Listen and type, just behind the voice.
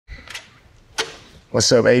What's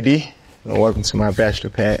up, AD? And welcome to my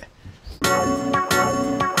bachelor pad.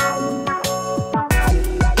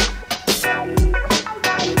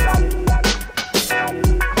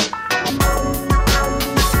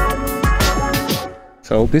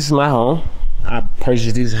 So this is my home. I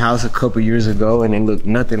purchased this house a couple years ago and it looked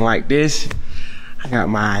nothing like this. I got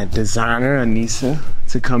my designer, Anissa,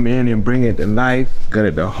 to come in and bring it to life.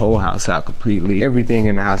 Gutted the whole house out completely. Everything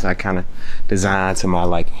in the house I kind of designed to my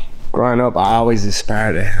liking. Growing up, I always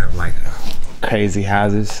aspired to have like crazy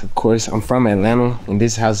houses. Of course, I'm from Atlanta, and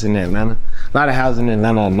this house in Atlanta. A lot of houses in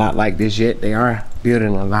Atlanta are not like this yet. They are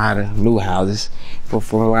building a lot of new houses. But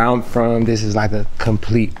from where I'm from, this is like a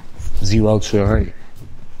complete 0 to 100.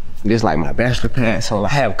 This is like my bachelor pad, so I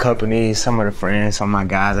have company, some of the friends, some of my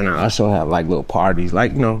guys, and I also have like little parties,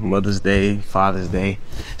 like, you know, Mother's Day, Father's Day.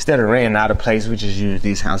 Instead of renting out a place, we just use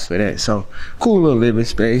this house for that. So, cool little living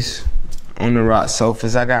space. On the rock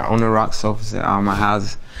sofas. I got on the rock sofas at all my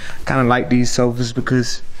houses. Kind of like these sofas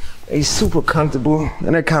because they're super comfortable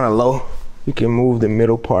and they're kind of low. You can move the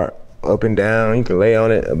middle part up and down. You can lay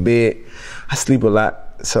on it a bit. I sleep a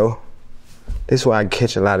lot, so this is why I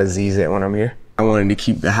catch a lot of Z's at when I'm here. I wanted to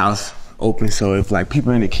keep the house open, so if like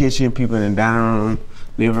people in the kitchen, people in the dining room,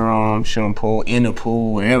 living room, swimming pool, in the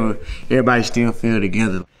pool, wherever, everybody still feel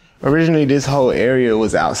together. Originally, this whole area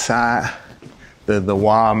was outside. The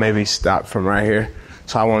wall maybe stopped from right here,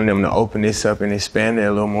 so I wanted them to open this up and expand it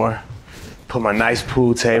a little more. Put my nice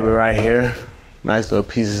pool table right here. Nice little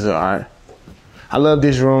pieces of art. I love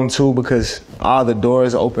this room too because all the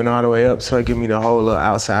doors open all the way up, so it gives me the whole little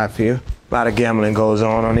outside feel. A lot of gambling goes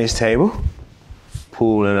on this table.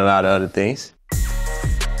 Pool and a lot of other things.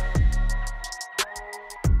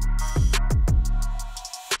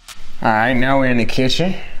 All right, now we're in the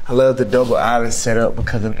kitchen. I love the double island setup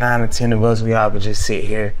because of 9 or 10 of us, we all would just sit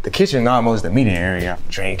here. The kitchen is almost the meeting area.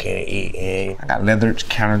 Drinking, eating. I got leather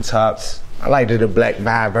countertops. I like the black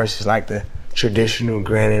vibe versus like the traditional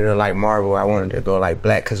granite or like marble. I wanted to go like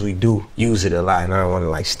black because we do use it a lot and I don't want to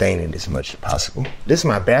like stain it as much as possible. This is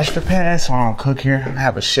my bachelor pad, so I don't cook here. I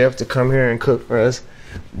have a chef to come here and cook for us.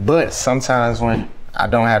 But sometimes when I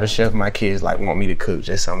don't have a chef, my kids like want me to cook,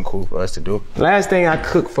 just something cool for us to do. Last thing I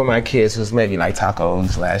cooked for my kids was maybe like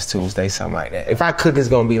tacos last Tuesday, something like that. If I cook, it's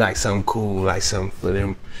gonna be like something cool, like something for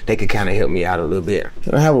them. They could kind of help me out a little bit.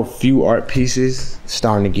 I have a few art pieces,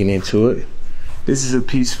 starting to get into it. This is a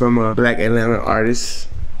piece from a Black Atlanta artist,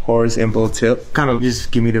 Horace Imhotep. Kind of just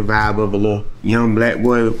give me the vibe of a little young black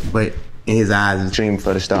boy, but in his eyes is dreaming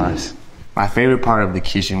for the stars. My favorite part of the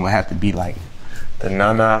kitchen would have to be like the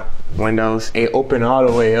Nana windows. They open all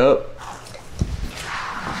the way up.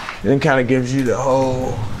 Then kind of gives you the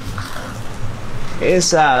whole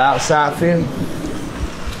inside, outside feel.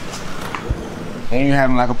 And you're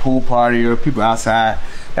having like a pool party or people outside.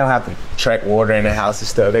 They don't have to track water in the house and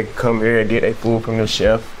stuff. They can come here and get their food from the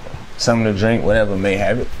chef, something to drink, whatever may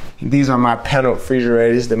have it. These are my panel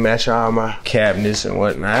refrigerators that match all my cabinets and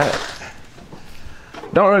whatnot.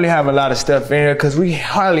 Don't really have a lot of stuff in here because we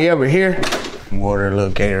hardly ever here. Water, a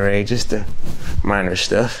little Gatorade, just the minor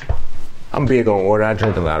stuff. I'm big on water, I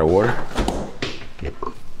drink a lot of water.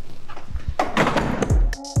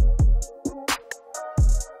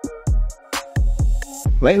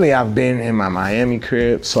 Lately I've been in my Miami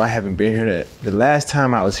crib, so I haven't been here. The last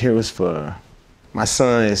time I was here was for my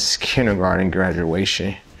son's kindergarten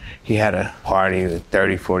graduation. He had a party with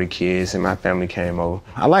 30, 40 kids and my family came over.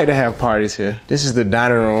 I like to have parties here. This is the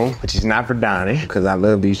dining room, which is not for dining because I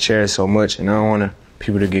love these chairs so much and I don't want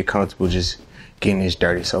people to get comfortable just getting this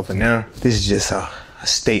dirty. So for now, this is just a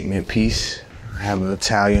statement piece. I have an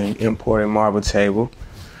Italian imported marble table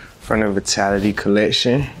from the Vitality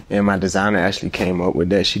collection. And my designer actually came up with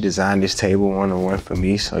that. She designed this table one-on-one for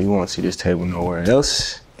me, so you won't see this table nowhere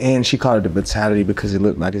else. And she called it the Vitality because it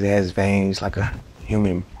looked like it has veins, like a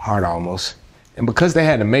human heart almost. And because they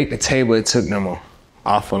had to make the table, it took them an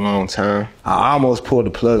awful long time. I almost pulled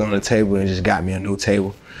the plug on the table and just got me a new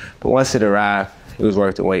table. But once it arrived, it was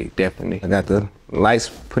worth the wait, definitely. I got the lights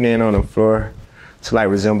put in on the floor to like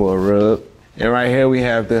resemble a rug. And right here we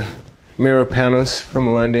have the mirror panels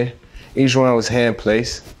from London. Each one was hand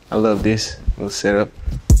placed. I love this little setup.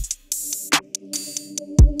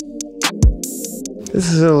 This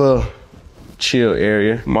is a little chill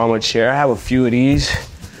area, mama chair. I have a few of these.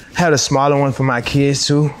 I have a smaller one for my kids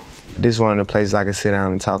too. This one of the places I can sit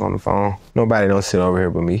down and talk on the phone. Nobody don't sit over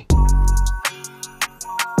here but me.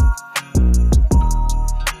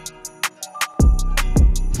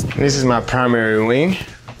 This is my primary wing.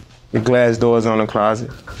 The glass doors on the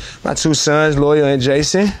closet. My two sons, Loyal and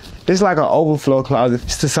Jason. This is like an overflow closet.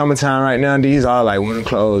 It's the summertime right now. These are like winter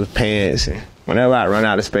clothes, pants, and Whenever I run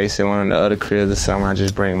out of space in one of the other cribs or something, I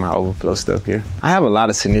just bring my overflow stuff here. I have a lot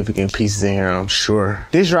of significant pieces in here, I'm sure.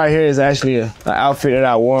 This right here is actually an outfit that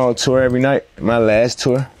I wore on tour every night, my last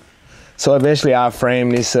tour. So eventually I'll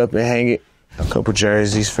frame this up and hang it. A couple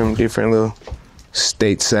jerseys from different little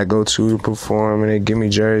states I go to perform, and they give me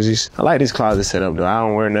jerseys. I like this closet setup though. I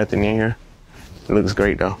don't wear nothing in here. It looks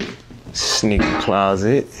great though. Sneaker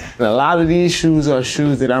closet. And a lot of these shoes are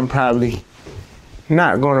shoes that I'm probably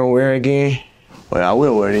not gonna wear again. Well, I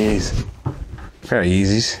will wear these. Pair of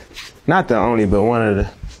Yeezys. Not the only, but one of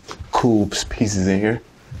the cool pieces in here.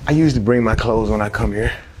 I usually bring my clothes when I come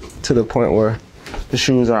here to the point where the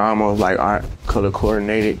shoes are almost like art color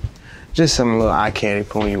coordinated. Just some little eye candy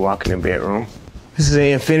for when you walk in the bedroom. This is an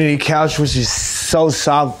infinity couch, which is so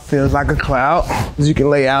soft, feels like a cloud. You can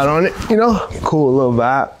lay out on it, you know? Cool little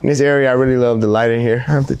vibe. In this area, I really love the light in here.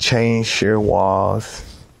 I have to change sheer walls.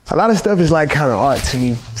 A lot of stuff is like kind of art to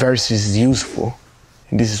me versus useful.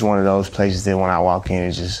 And this is one of those places that when I walk in,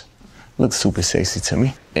 it just looks super sexy to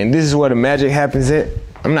me. And this is where the magic happens at.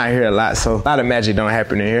 I'm not here a lot, so a lot of magic don't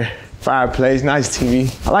happen in here. Fireplace, nice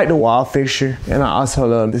TV. I like the wall fixture, and I also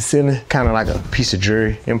love the ceiling. Kind of like a piece of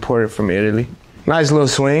jewelry imported from Italy. Nice little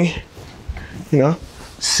swing, you know,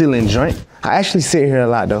 ceiling joint. I actually sit here a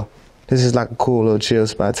lot though. This is like a cool little chill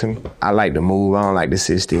spot to me. I like to move, I don't like to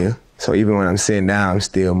sit still. So even when I'm sitting down, I'm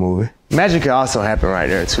still moving. Magic can also happen right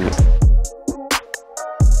there too.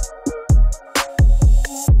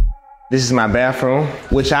 This is my bathroom,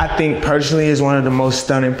 which I think personally is one of the most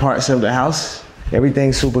stunning parts of the house.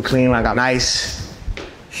 Everything's super clean, like a nice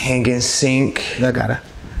hanging sink. I got a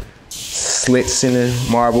slits in the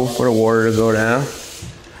marble for the water to go down.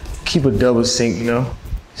 Keep a double sink, you know,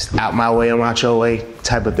 just out my way, I'm out your way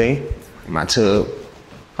type of thing. My tub,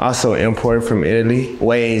 also imported from Italy,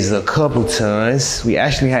 weighs a couple tons. We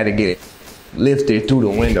actually had to get it lifted through the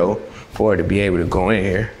window for it to be able to go in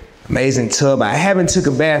here. Amazing tub. I haven't took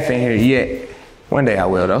a bath in here yet. One day I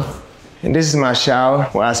will though. And this is my shower,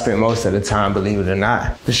 where I spend most of the time, believe it or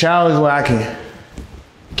not. The shower is where I can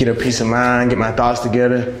get a peace of mind, get my thoughts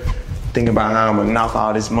together, think about how I'm gonna knock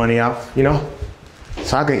all this money off, you know?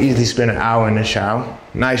 So I can easily spend an hour in the shower.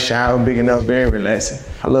 Nice shower, big enough, very relaxing.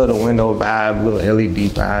 I love the window vibe, little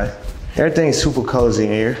LED vibe. Everything's super cozy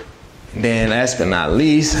in here. And then last but not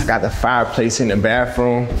least, I got the fireplace in the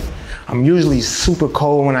bathroom. I'm usually super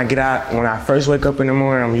cold when I get out. When I first wake up in the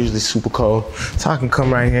morning, I'm usually super cold. So I can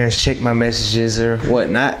come right here and check my messages or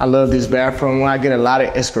whatnot. I love this bathroom. I get a lot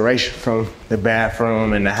of inspiration from the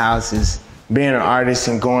bathroom and the houses. Being an artist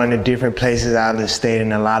and going to different places, I done stayed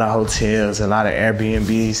in a lot of hotels, a lot of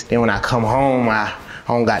Airbnbs. Then when I come home, I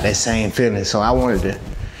don't got that same feeling. So I wanted to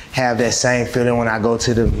have that same feeling when I go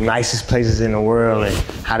to the nicest places in the world and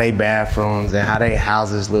how they bathrooms and how they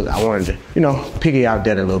houses look. I wanted to, you know, piggy out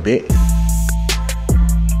that a little bit.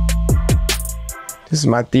 This is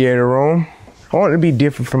my theater room. I want it to be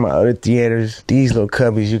different from my other theaters. These little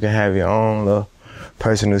cubbies, you can have your own little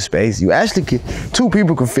personal space. You actually can, 2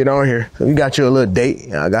 people can fit on here. So you got your little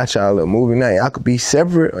date, I got y'all a little movie night. Y'all could be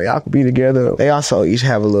separate or y'all could be together. They also each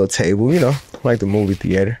have a little table, you know, like the movie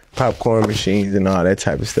theater. Popcorn machines and all that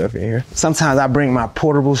type of stuff in here. Sometimes I bring my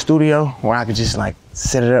portable studio where I could just like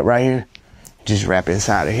set it up right here, just wrap it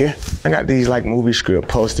inside of here. I got these like movie script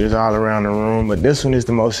posters all around the room, but this one is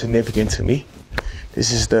the most significant to me.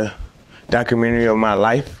 This is the documentary of my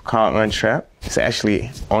life called Untrapped. It's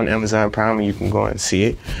actually on Amazon Prime and you can go and see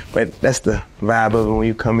it. But that's the vibe of it when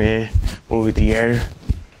you come in, movie theater,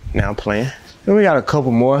 now playing. Then we got a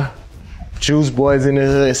couple more. Juice Boys in the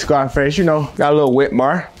hood, Scarface, you know, got a little wet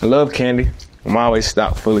bar. I love candy. I'm always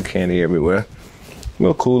stocked full of candy everywhere. A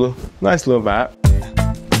little cooler, nice little vibe.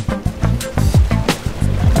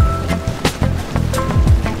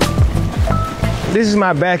 This is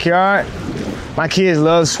my backyard. My kids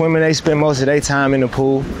love swimming. They spend most of their time in the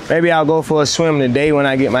pool. Maybe I'll go for a swim today when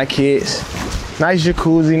I get my kids. Nice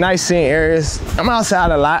jacuzzi, nice sitting areas. I'm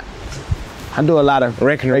outside a lot. I do a lot of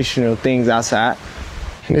recreational things outside.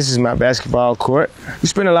 And this is my basketball court. We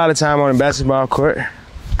spend a lot of time on the basketball court.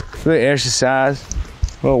 Little exercise,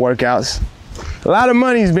 little workouts. A lot of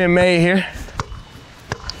money's been made here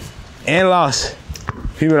and lost.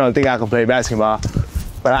 People don't think I can play basketball,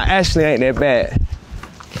 but I actually ain't that bad.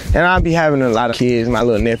 And I'll be having a lot of kids, my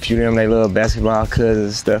little nephew, them, they love basketball, cousins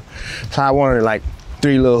and stuff. So I wanted like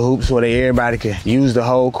 3 little hoops where everybody could use the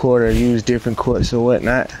whole court or use different courts or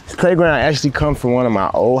whatnot. This playground actually comes from one of my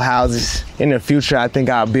old houses. In the future, I think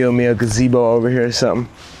I'll build me a gazebo over here or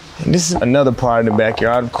something. And this is another part of the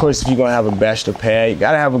backyard. Of course, if you're gonna have a bachelor pad, you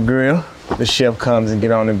gotta have a grill. the chef comes and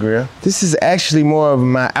get on the grill. This is actually more of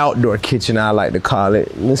my outdoor kitchen, I like to call it.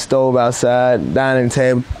 The stove outside, dining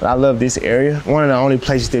table. I love this area. One of the only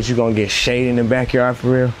places that you're gonna get shade in the backyard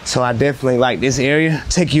for real. So I definitely like this area.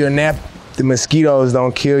 Take you a nap. The mosquitoes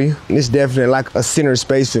don't kill you. It's definitely like a center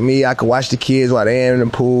space for me. I can watch the kids while they're in the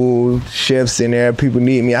pool. Chefs in there, people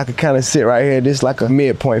need me. I can kind of sit right here. This is like a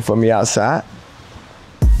midpoint for me outside.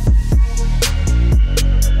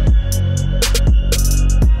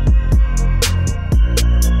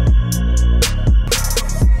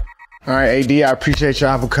 All right, AD, I appreciate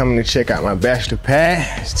y'all for coming to check out my bachelor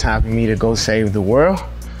pad. It's time for me to go save the world.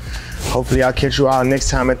 Hopefully I'll catch you all next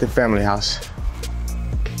time at the family house.